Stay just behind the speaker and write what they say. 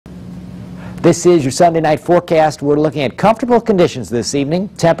This is your Sunday night forecast. We're looking at comfortable conditions this evening.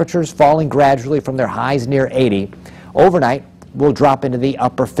 Temperatures falling gradually from their highs near 80. Overnight, we'll drop into the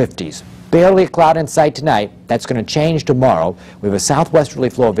upper 50s. Barely a cloud in sight tonight. That's going to change tomorrow. We have a southwesterly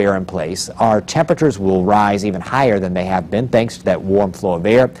flow of air in place. Our temperatures will rise even higher than they have been thanks to that warm flow of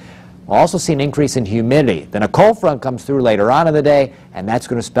air. We'll also see an increase in humidity. Then a cold front comes through later on in the day, and that's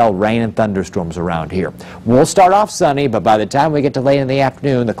going to spell rain and thunderstorms around here. We'll start off sunny, but by the time we get to late in the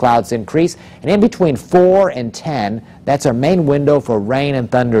afternoon, the clouds increase. And in between 4 and 10, that's our main window for rain and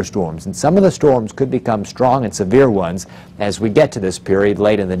thunderstorms. And some of the storms could become strong and severe ones as we get to this period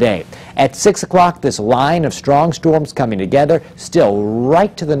late in the day. At 6 o'clock, this line of strong storms coming together, still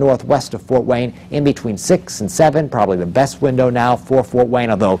right to the northwest of Fort Wayne, in between 6 and 7, probably the best window now for Fort Wayne,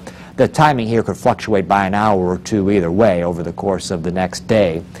 although the timing here could fluctuate by an hour or two either way over the course of the next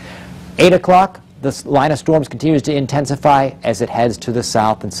day. 8 o'clock, this line of storms continues to intensify as it heads to the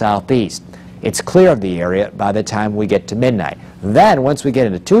south and southeast. It's clear of the area by the time we get to midnight. Then, once we get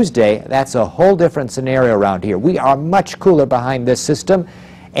into Tuesday, that's a whole different scenario around here. We are much cooler behind this system,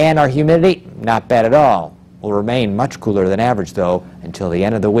 and our humidity, not bad at all. Will remain much cooler than average, though, until the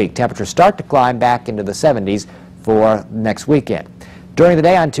end of the week. Temperatures start to climb back into the 70s for next weekend. During the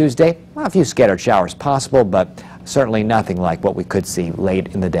day on Tuesday, a few scattered showers possible, but certainly nothing like what we could see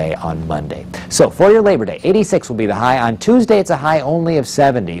late in the day on Monday. So for your Labor Day, 86 will be the high. On Tuesday, it's a high only of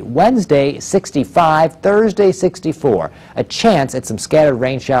 70. Wednesday, 65. Thursday, 64. A chance at some scattered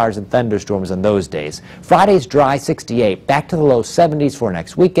rain showers and thunderstorms on those days. Friday's dry, 68. Back to the low 70s for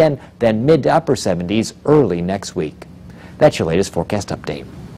next weekend, then mid to upper 70s early next week. That's your latest forecast update.